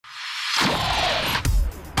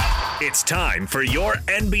It's time for your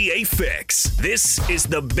NBA fix. This is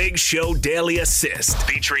the Big Show Daily Assist,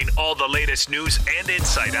 featuring all the latest news and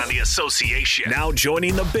insight on the association. Now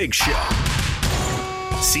joining the Big Show,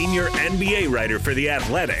 senior NBA writer for The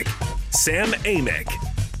Athletic, Sam Amick,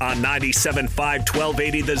 on 97.5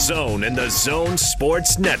 1280 The Zone and the Zone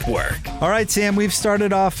Sports Network. All right, Sam, we've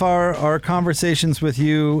started off our conversations with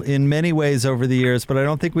you in many ways over the years, but I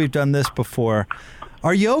don't think we've done this before.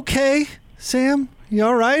 Are you okay, Sam? You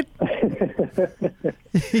all right?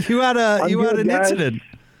 you had an incident.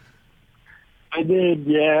 I did,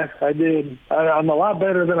 yeah, I did. I'm a lot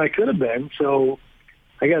better than I could have been, so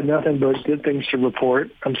I got nothing but good things to report.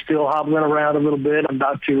 I'm still hobbling around a little bit. I'm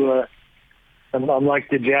about to, I'm like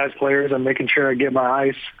the Jazz players. I'm making sure I get my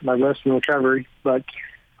ice, my rest and recovery. But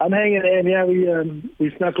I'm hanging in. Yeah,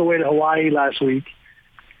 we snuck away to Hawaii last week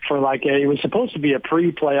for it was supposed to be a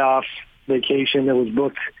pre-playoff vacation that was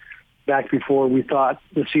booked back before we thought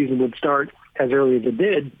the season would start as early as it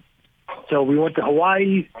did. So we went to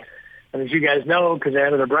Hawaii, and as you guys know, because I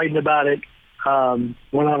ended up writing about it, went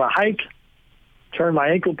on a hike, turned my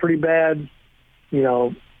ankle pretty bad,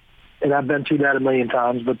 and I've been through that a million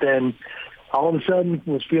times. But then all of a sudden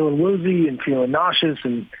was feeling woozy and feeling nauseous,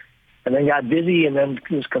 and then got dizzy, and then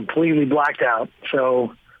was completely blacked out.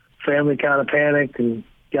 So family kind of panicked and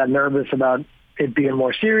got nervous about it being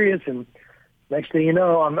more serious, and next thing you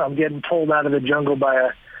know, I'm getting pulled out of the jungle by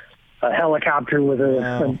a helicopter with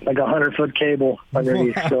a 100-foot cable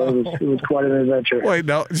underneath. Wow. So it was quite an adventure. Wait,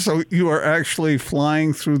 now, so you are actually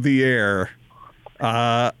flying through the air,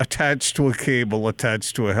 attached to a cable,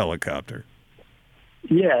 attached to a helicopter.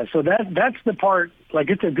 Yeah, so that's the part.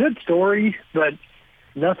 It's a good story, but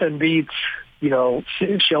nothing beats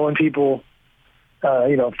showing people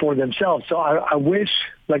for themselves. So I wish,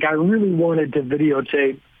 I really wanted to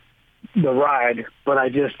videotape the ride, but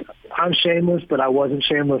I'm shameless, but I wasn't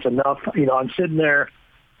shameless enough. I'm sitting there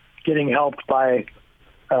getting helped by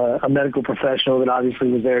a medical professional that obviously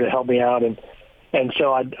was there to help me out. And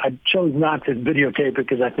so I chose not to videotape it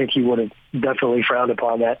because I think he would have definitely frowned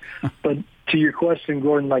upon that. But to your question,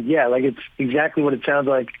 Gordon, it's exactly what it sounds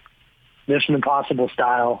like, Mission Impossible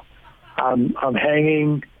style. I'm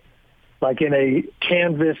hanging in a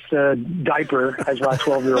canvas diaper, as my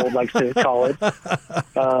 12-year-old likes to call it.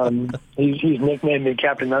 He's nicknamed me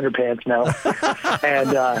Captain Underpants now.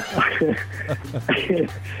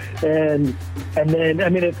 And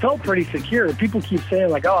then, it felt pretty secure. People keep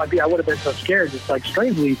saying, I would have been so scared. It's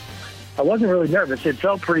strangely, I wasn't really nervous. It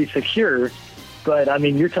felt pretty secure. But,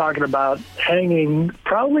 you're talking about hanging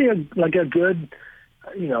probably a good,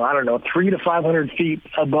 300 to 500 feet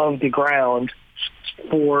above the ground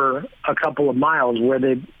for a couple of miles, where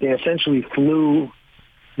they essentially flew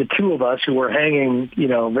the two of us who were hanging,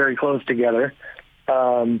 very close together,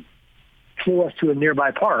 flew us to a nearby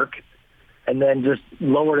park, and then just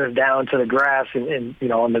lowered us down to the grass and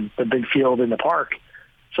on the big field in the park.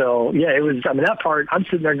 So, yeah, it was, that part, I'm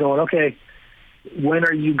sitting there going, okay, when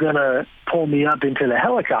are you going to pull me up into the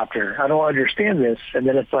helicopter? I don't understand this. And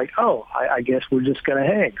then it's I guess we're just going to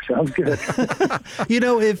hang. Sounds good.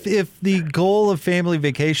 If the goal of family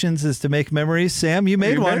vacations is to make memories, Sam, you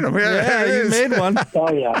made one. You made one.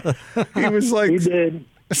 Oh, yeah. He was he did.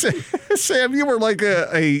 Sam, you were like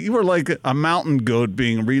a mountain goat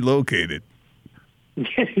being relocated.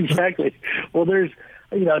 Exactly. Well,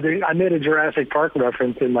 I made a Jurassic Park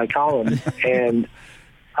reference in my column, and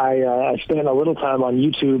I spent a little time on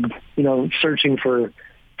YouTube, searching for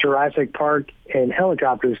Jurassic Park and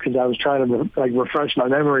helicopters because I was trying to refresh my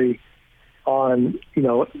memory on,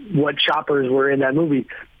 what choppers were in that movie.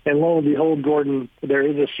 And lo and behold, Gordon, there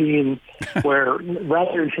is a scene where it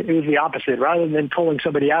was the opposite. Rather than pulling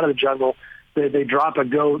somebody out of the jungle, they drop a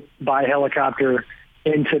goat by helicopter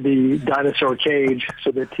into the dinosaur cage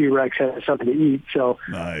so that T-Rex has something to eat. So,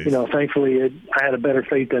 nice. Thankfully I had a better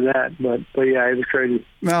fate than that. But yeah, it was crazy.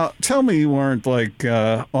 Now, tell me you weren't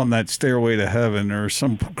on that Stairway to Heaven or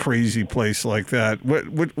some crazy place like that.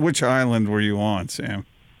 Which island were you on, Sam?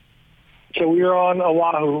 So we were on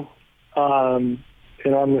Oahu,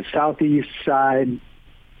 and on the southeast side,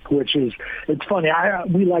 which is, it's funny,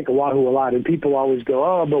 we like Oahu a lot, and people always go,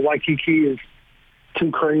 oh, but Waikiki is too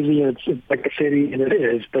crazy, and it's like a city, and it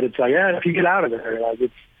is, but it's if you get out of there,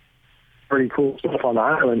 it's pretty cool stuff on the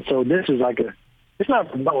island. So this is it's not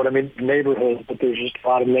remote, neighborhood, but there's just a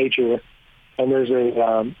lot of nature, and there's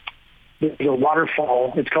a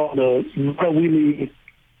waterfall. It's called the Mawili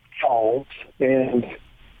Falls, and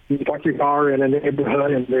you park your car in a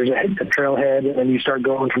neighborhood, and there's a trailhead, and then you start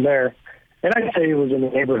going from there. And I'd say it was in the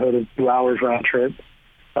neighborhood of 2 hours round trip,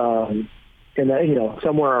 and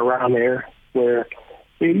somewhere around there, where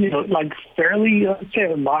like fairly, let's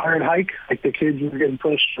say, a moderate hike. Like the kids were getting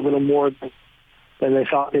pushed a little more than they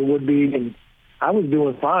thought they would be, and I was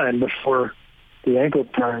doing fine before the ankle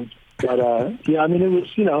turn. But yeah, I mean, it was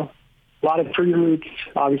a lot of tree roots,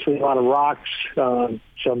 obviously a lot of rocks,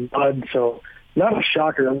 some mud. So not a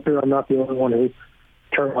shocker. I'm sure I'm not the only one who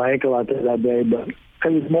turned my ankle out there that day, but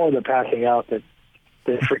it was more the passing out that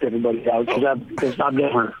freaked everybody out, because I've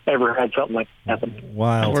never ever had something like that happen.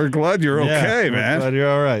 Wow. We're glad you're okay, man. Glad you're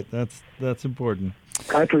all right. That's important.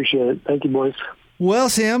 I appreciate it. Thank you, boys. Well,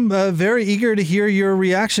 Sam, very eager to hear your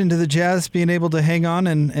reaction to the Jazz being able to hang on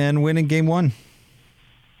and win in Game 1.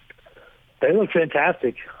 They look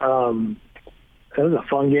fantastic. It was a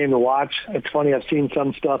fun game to watch. It's funny, I've seen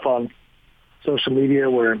some stuff on social media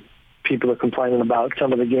where people are complaining about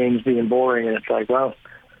some of the games being boring, and it's like, well,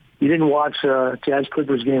 you didn't watch Jazz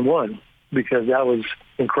Clippers Game 1 because that was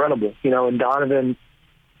incredible. And Donovan,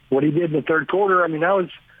 what he did in the third quarter, I mean, it was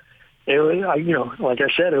like I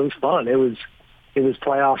said, it was fun. It was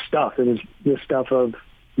playoff stuff. It was the stuff of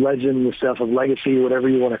legend, the stuff of legacy, whatever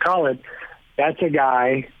you want to call it. That's a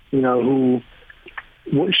guy, who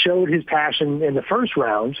showed his passion in the first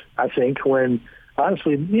round, I think, when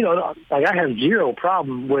honestly, like I have zero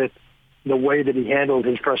problem with the way that he handled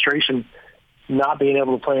his frustration not being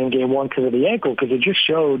able to play in Game 1 because of the ankle, because it just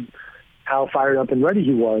showed how fired up and ready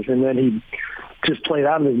he was. And then he just played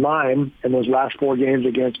out of his mind in those last 4 games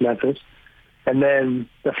against Memphis. And then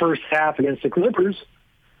the first half against the Clippers,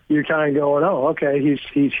 you're kind of going, oh, okay,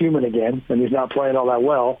 he's human again, and he's not playing all that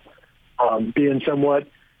well, being somewhat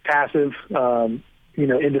passive,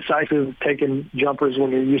 indecisive, taking jumpers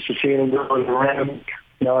when you're used to seeing him go to the rim,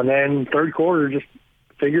 and then third quarter just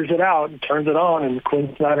figures it out and turns it on, and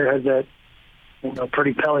Quinn Snyder has that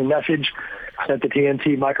pretty telling message that the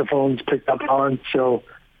TNT microphones picked up on. So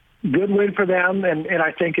good win for them, and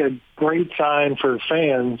I think a great sign for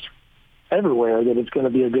fans everywhere that it's going to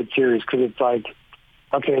be a good series, because it's like,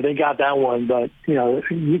 okay, they got that one, but,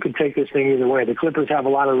 you could take this thing either way. The Clippers have a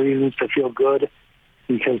lot of reasons to feel good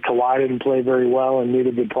because Kawhi didn't play very well, and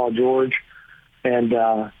neither did Paul George. And,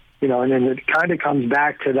 and then it kind of comes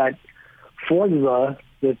back to that formula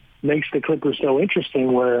that makes the Clippers so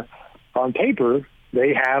interesting, where on paper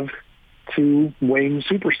they have 2 wing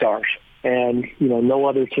superstars. And, no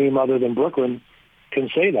other team other than Brooklyn can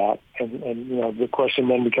say that. And the question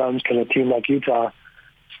then becomes, can a team like Utah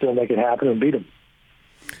still make it happen and beat them?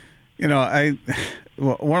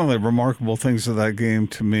 One of the remarkable things of that game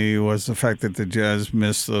to me was the fact that the Jazz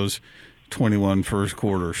missed those 21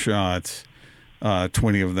 first-quarter shots,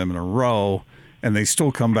 20 of them in a row, and they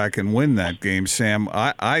still come back and win that game. Sam,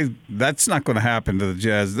 that's not going to happen to the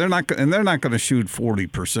Jazz. They're not going to shoot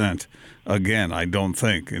 40% again, I don't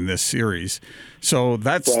think, in this series. So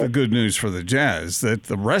that's the good news for the Jazz, that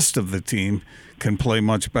the rest of the team can play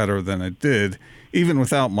much better than it did, even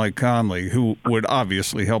without Mike Conley, who would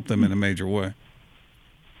obviously help them in a major way.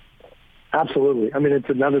 Absolutely. I mean, it's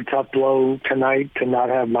another tough blow tonight to not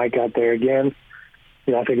have Mike out there again.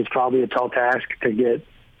 I think it's probably a tall task to get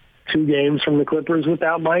 2 games from the Clippers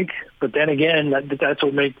without Mike. But then again, that's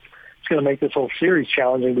what it's going to make this whole series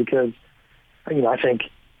challenging, because, I think,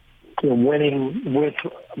 winning with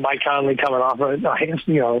Mike Conley coming off a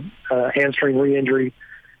hamstring re-injury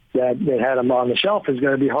that had him on the shelf is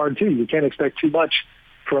going to be hard too. You can't expect too much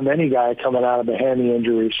from any guy coming out of a hammy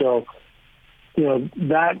injury. So,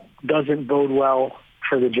 that doesn't bode well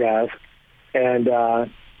for the Jazz. And,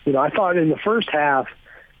 I thought in the first half,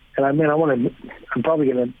 and I'm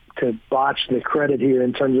probably going to botch the credit here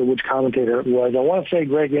in terms of which commentator it was. I want to say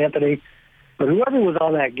Greg Anthony, but whoever was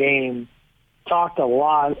on that game talked a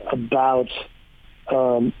lot about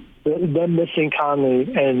them missing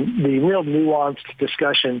Conley and the real nuanced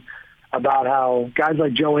discussion about how guys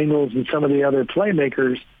like Joe Ingles and some of the other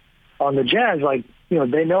playmakers on the Jazz,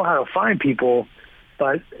 they know how to find people,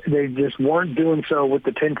 but they just weren't doing so with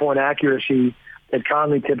the pinpoint accuracy that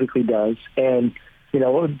Conley typically does. And,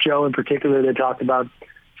 Joe in particular, they talked about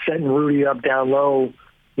setting Rudy up down low,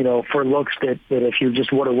 for looks that if you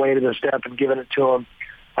just would have waited a step and given it to him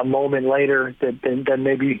a moment later, then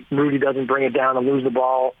maybe Rudy doesn't bring it down and lose the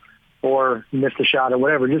ball or miss the shot or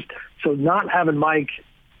whatever. Just so not having Mike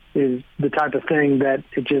is the type of thing that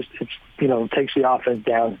it takes the offense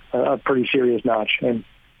down a pretty serious notch. And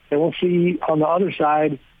we'll see on the other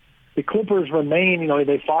side, the Clippers remain,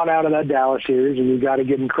 they fought out of that Dallas series, and you've got to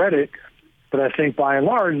give them credit. But I think by and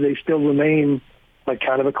large, they still remain like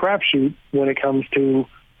kind of a crapshoot when it comes to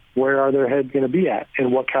where are their heads going to be at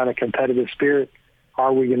and what kind of competitive spirit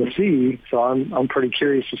are we going to see. So I'm pretty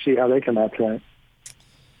curious to see how they come out tonight.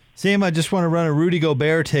 Sam, I just want to run a Rudy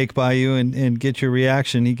Gobert take by you and get your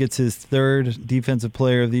reaction. He gets his 3rd Defensive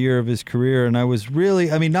Player of the Year of his career, and I was really,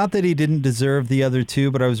 not that he didn't deserve the other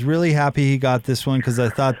 2, but I was really happy he got this one because I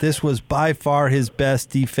thought this was by far his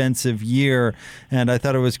best defensive year, and I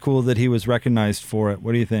thought it was cool that he was recognized for it.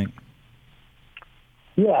 What do you think?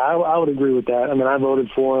 Yeah, I would agree with that. I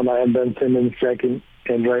voted for him. I had Ben Simmons second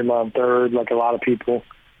and Draymond third, like a lot of people.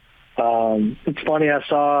 It's funny, I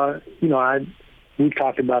saw, we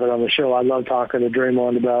talked about it on the show. I love talking to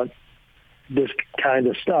Draymond about this kind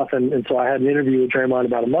of stuff. And so I had an interview with Draymond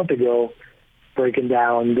about a month ago breaking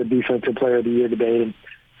down the Defensive Player of the Year debate. And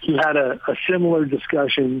he had a similar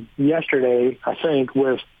discussion yesterday, I think,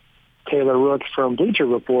 with Taylor Rooks from Bleacher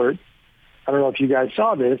Report. I don't know if you guys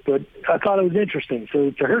saw this, but I thought it was interesting.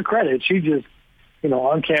 So to her credit, she just,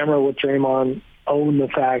 on camera with Draymond, owned the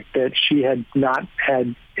fact that she had not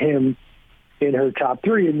had him in her top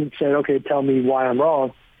 3 and said, okay, tell me why I'm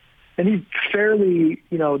wrong. And he fairly,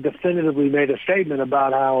 definitively made a statement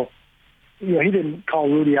about how, he didn't call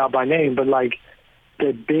Rudy out by name, but like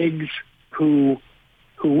the bigs who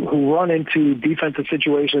run into defensive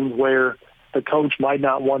situations where the coach might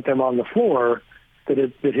not want them on the floor, that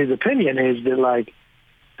his opinion is that, like,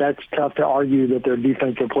 that's tough to argue that they're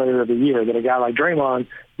Defensive Player of the Year, that a guy like Draymond,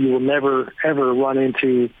 you will never, ever run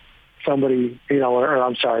into somebody,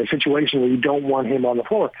 a situation where you don't want him on the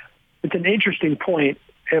floor. It's an interesting point,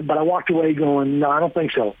 but I walked away going, no, I don't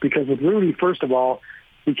think so. Because with Rudy, first of all,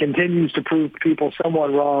 he continues to prove people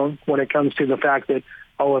somewhat wrong when it comes to the fact that,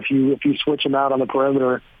 if you switch him out on the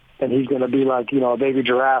perimeter, then he's going to be like, a baby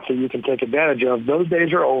giraffe that you can take advantage of. Those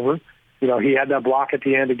days are over. He had that block at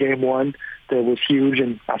the end of game 1 that was huge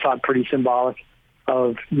and I thought pretty symbolic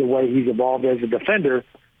of the way he's evolved as a defender.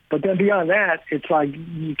 But then beyond that, it's like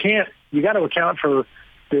you got to account for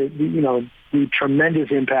the tremendous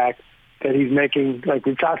impact that he's making, like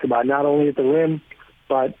we talked about, not only at the rim,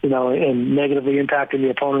 but, and negatively impacting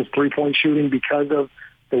the opponent's three-point shooting because of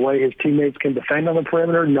the way his teammates can defend on the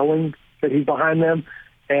perimeter, knowing that he's behind them.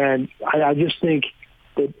 And I just think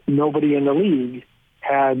that nobody in the league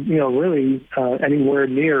had, really anywhere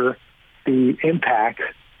near the impact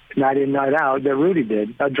night in, night out that Rudy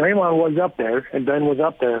did. Draymond was up there and Ben was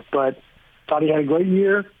up there, but thought he had a great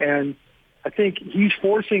year. And I think he's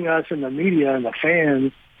forcing us in the media and the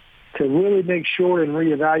fans to really make sure and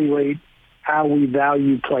reevaluate how we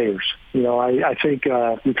value players. I think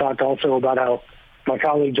we talked also about how my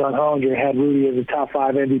colleague John Hollinger had Rudy as a top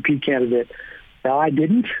 5 MVP candidate. Now, I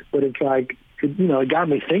didn't, but it's like, it got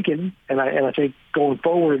me thinking. And I think going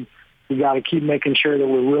forward, we got to keep making sure that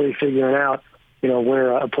we're really figuring out,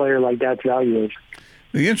 where a player like that's value is.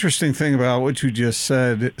 The interesting thing about what you just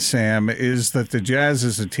said, Sam, is that the Jazz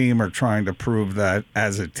as a team are trying to prove that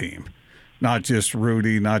as a team. Not just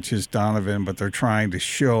Rudy, not just Donovan, but they're trying to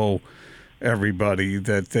show everybody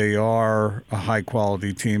that they are a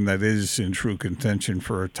high-quality team that is in true contention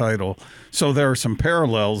for a title. So there are some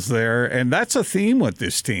parallels there, and that's a theme with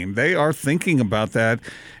this team. They are thinking about that,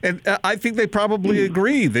 and I think they probably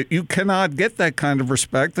agree that you cannot get that kind of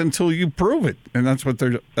respect until you prove it, and that's what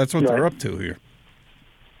they're up to here.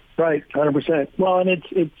 Right, 100%. Well, and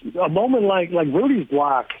it's a moment like Rudy's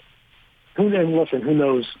block. Who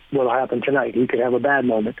knows what will happen tonight? He could have a bad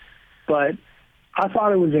moment, but I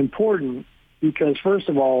thought it was important because, first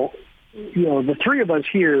of all, the three of us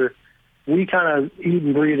here, we kind of eat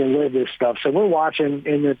and breathe and live this stuff. So we're watching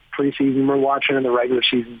in the preseason, we're watching in the regular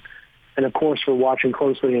season, and, of course, we're watching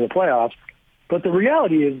closely in the playoffs. But the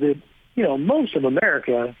reality is that, most of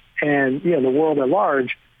America and, the world at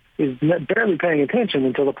large is barely paying attention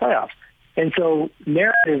until the playoffs. And so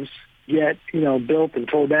narratives get, built and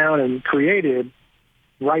tore down and created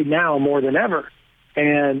right now more than ever.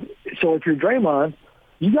 And so if you're Draymond,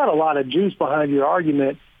 you got a lot of juice behind your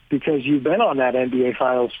argument because you've been on that NBA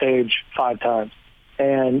Finals stage 5 times.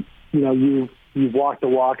 And, you've walked the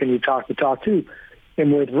walk and you talked the talk too.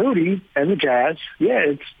 And with Rudy and the Jazz,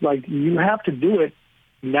 it's like you have to do it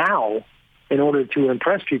now in order to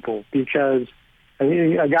impress people because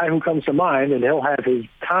a guy who comes to mind, and he'll have his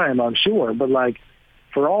time, I'm sure, but like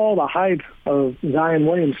for all the hype of Zion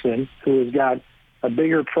Williamson, who has got a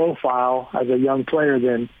bigger profile as a young player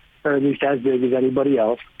than, or at least as big as anybody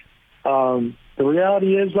else. The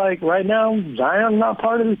reality is, like, right now, Zion's not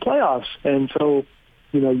part of the playoffs. And so,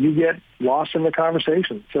 you get lost in the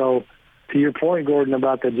conversation. So to your point, Gordon,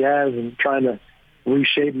 about the Jazz and trying to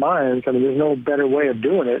reshape minds, there's no better way of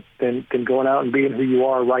doing it than going out and being who you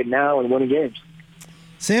are right now and winning games.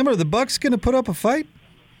 Sam, are the Bucks going to put up a fight?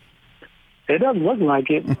 It doesn't look like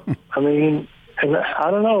it. I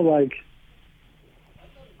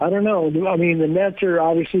don't know, I mean, the Nets are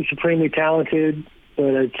obviously supremely talented.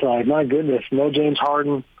 but it's like, my goodness, no James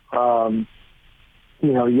Harden.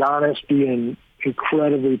 Giannis being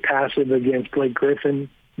incredibly passive against Blake Griffin,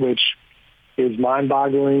 which is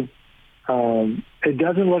mind-boggling. It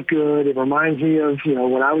doesn't look good. It reminds me of,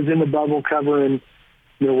 when I was in the bubble covering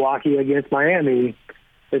Milwaukee against Miami.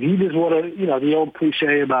 If you just would have, the old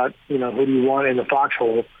cliche about, who do you want in the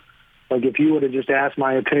foxhole, like if you would have just asked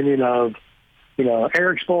my opinion of,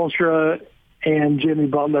 Eric Spoelstra and Jimmy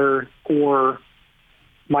Butler or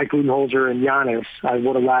Mike Budenholzer and Giannis, I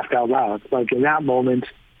would have laughed out loud. Like in that moment,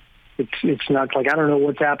 it's not like, I don't know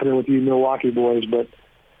what's happening with you Milwaukee boys, but,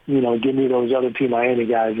 give me those other two Miami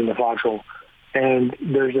guys in the foxhole. And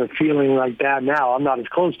there's a feeling like that now. I'm not as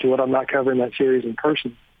close to it. I'm not covering that series in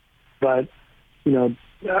person. But,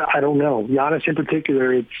 I don't know. Giannis in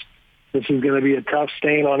particular, this is going to be a tough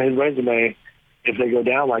stain on his resume if they go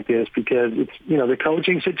down like this, because it's, the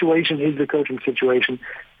coaching situation is the coaching situation.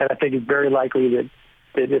 And I think it's very likely that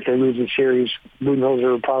if they lose the series,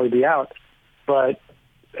 Budenholzer will probably be out. But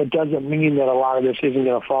it doesn't mean that a lot of this isn't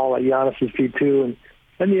going to fall at Giannis's feet too.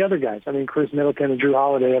 And the other guys, I mean, Chris Middleton and Drew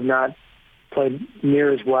Holiday have not played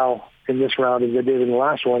near as well in this round as they did in the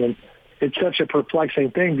last one. And it's such a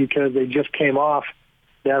perplexing thing because they just came off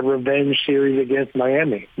that revenge series against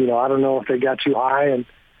Miami. I don't know if they got too high and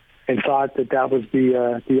thought that was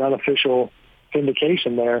the unofficial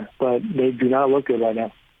indication there, but they do not look good right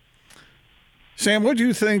now. Sam, what do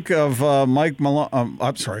you think of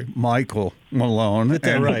Michael Malone? Get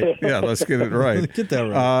that right. Yeah, let's get it right. Get that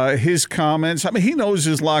right. His comments. I mean, he knows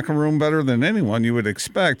his locker room better than anyone you would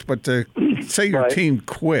expect. But to say your team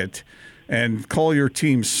quit and call your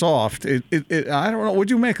team soft, I don't know. What'd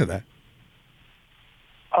you make of that?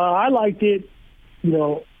 I liked it.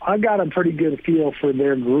 I got a pretty good feel for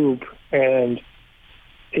their group, and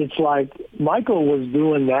it's like Michael was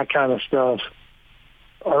doing that kind of stuff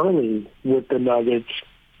early with the Nuggets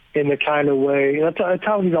in the kind of way. That's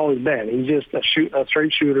how he's always been. He's just a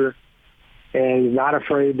straight shooter, and he's not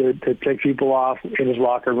afraid to take people off in his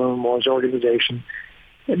locker room or his organization.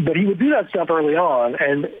 But he would do that stuff early on,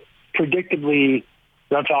 and predictably,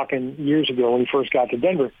 I'm talking years ago when he first got to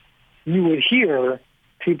Denver, you would hear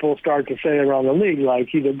people start to say around the league, like,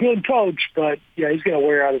 he's a good coach, but, yeah, he's going to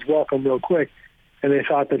wear out his welcome real quick. And they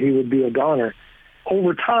thought that he would be a goner.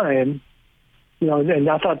 Over time, and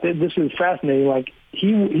I thought that this is fascinating, like,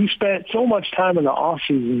 he spent so much time in the off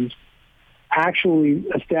seasons actually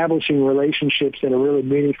establishing relationships in a really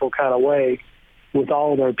meaningful kind of way with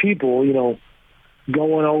all of their people,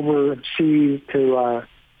 going overseas to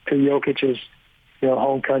Jokic's,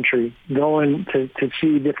 home country, going to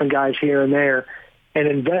see different guys here and there, and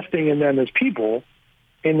investing in them as people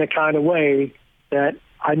in the kind of way that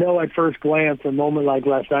I know at first glance, a moment like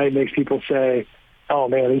last night makes people say, oh,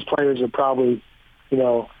 man, these players are probably, kind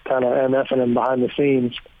of MFing them behind the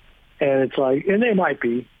scenes. And it's like, and they might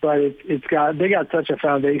be, but they got such a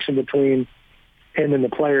foundation between him and the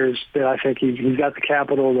players that I think he's got the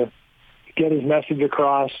capital to get his message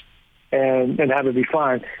across and have it be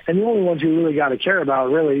fine. And the only ones who really got to care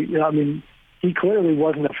about, really, he clearly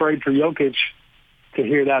wasn't afraid for Jokic to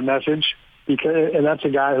hear that message, and that's a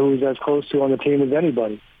guy who's as close to on the team as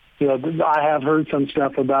anybody. I have heard some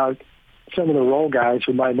stuff about some of the role guys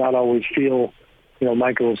who might not always feel,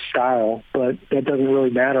 Michael's style, but that doesn't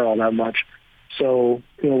really matter all that much. So,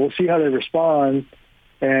 we'll see how they respond,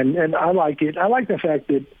 and I like it. I like the fact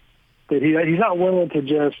that he's not willing to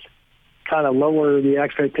just kind of lower the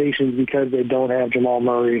expectations because they don't have Jamal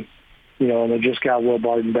Murray, and they just got Will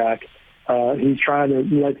Barton back. He's trying to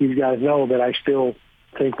let these guys know that I still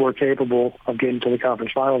think we're capable of getting to the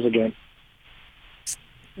conference finals again.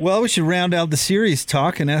 Well, we should round out the series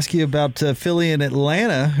talk and ask you about Philly and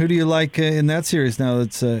Atlanta. Who do you like in that series now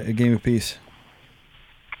that's a game apiece?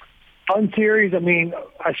 Fun series.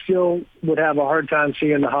 I still would have a hard time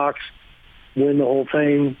seeing the Hawks win the whole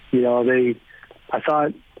thing. I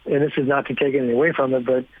thought, and this is not to take anything away from it,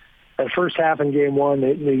 but that first half in game one,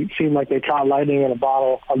 they seemed like they caught lightning in a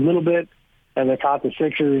bottle a little bit, and they caught the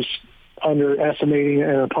Sixers underestimating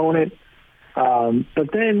an opponent.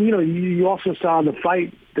 But then, you also saw the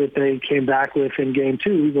fight that they came back with in game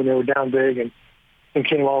two when they were down big and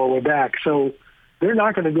came all the way back. So they're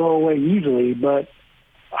not going to go away easily, but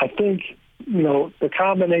I think, the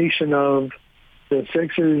combination of the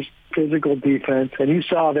Sixers' physical defense, and you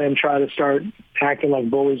saw them try to start acting like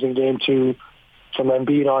bullies in game two, some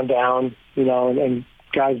Embiid on down, and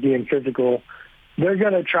guys being physical. They're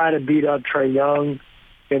going to try to beat up Trae Young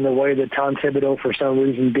in the way that Tom Thibodeau, for some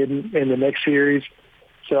reason, didn't in the next series.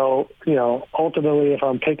 So, ultimately, if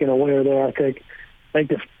I'm picking a winner there, I think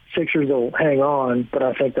the Sixers will hang on, but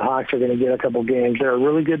I think the Hawks are going to get a couple games. They're a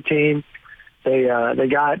really good team. they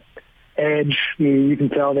got edge. You can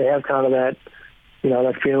tell they have kind of that,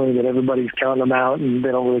 that feeling that everybody's counting them out and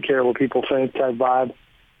they don't really care what people think type vibe.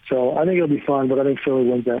 So I think it'll be fun, but I think Philly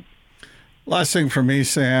wins that. Last thing for me,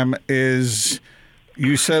 Sam, is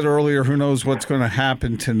you said earlier, who knows what's going to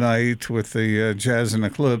happen tonight with the Jazz and the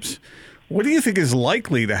Clips. What do you think is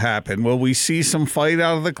likely to happen? Will we see some fight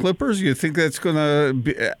out of the Clippers? You think that's going to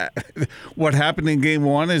be what happened in Game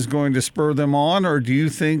 1 is going to spur them on, or do you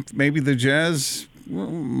think maybe the Jazz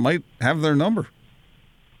might have their number?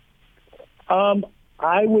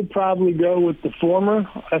 I would probably go with the former.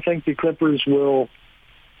 I think the Clippers will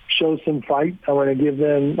show some fight. I want to give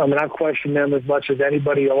them, I've questioned them as much as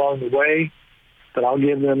anybody along the way, but I'll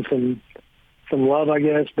give them some love, I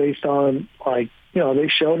guess, based on, they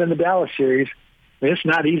showed in the Dallas series. It's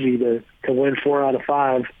not easy to win 4 out of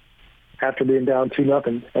 5 after being down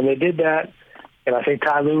 2-0. And they did that, and I think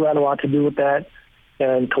Ty Lue had a lot to do with that.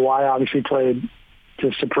 And Kawhi obviously played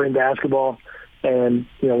just supreme basketball. And,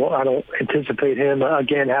 I don't anticipate him,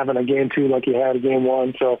 again, having a Game 2 like he had in Game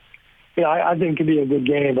 1. So, I think it could be a good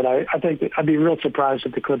game, but I think that I'd be real surprised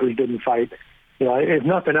if the Clippers didn't fight. If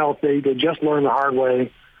nothing else, they just learned the hard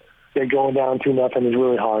way that going down 2-0 is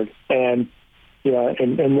really hard. And,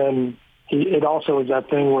 and then it also is that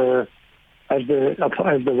thing where as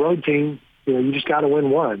the road team, you just got to win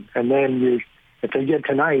one. And then if they get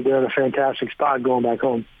tonight, they're in a fantastic spot going back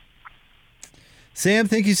home. Sam,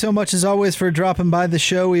 thank you so much as always for dropping by the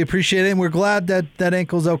show. We appreciate it, and we're glad that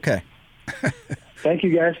ankle's okay. Thank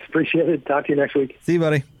you, guys. Appreciate it. Talk to you next week. See you,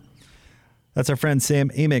 buddy. That's our friend Sam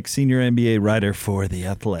Amick, senior NBA writer for The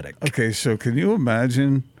Athletic. Okay, so can you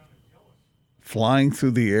imagine flying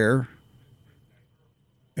through the air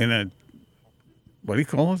in a, what do you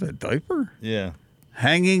call it, a diaper? Yeah.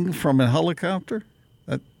 Hanging from a helicopter?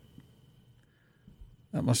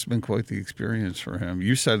 That must have been quite the experience for him.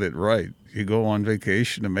 You said it right. You go on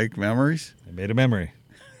vacation to make memories? I made a memory.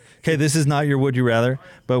 Okay, this is not your would you rather,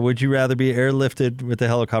 but would you rather be airlifted with a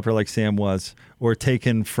helicopter like Sam was, or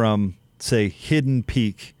taken from, say, Hidden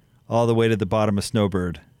Peak all the way to the bottom of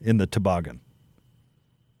Snowbird in the toboggan?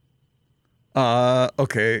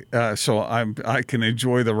 Okay. So I can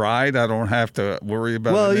enjoy the ride. I don't have to worry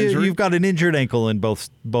about an injury. Well, you've got an injured ankle in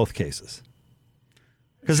both cases.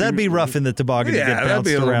 Because that'd be rough in the toboggan to get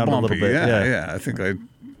bounced around a little bit. Yeah. I think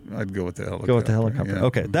I'd go with the helicopter. Go with the helicopter. Yeah.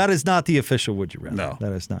 Okay. That is not the official would you rather. No.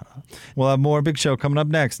 That is not. We'll have more Big Show coming up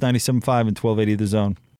next, 97.5 and 1280 The Zone.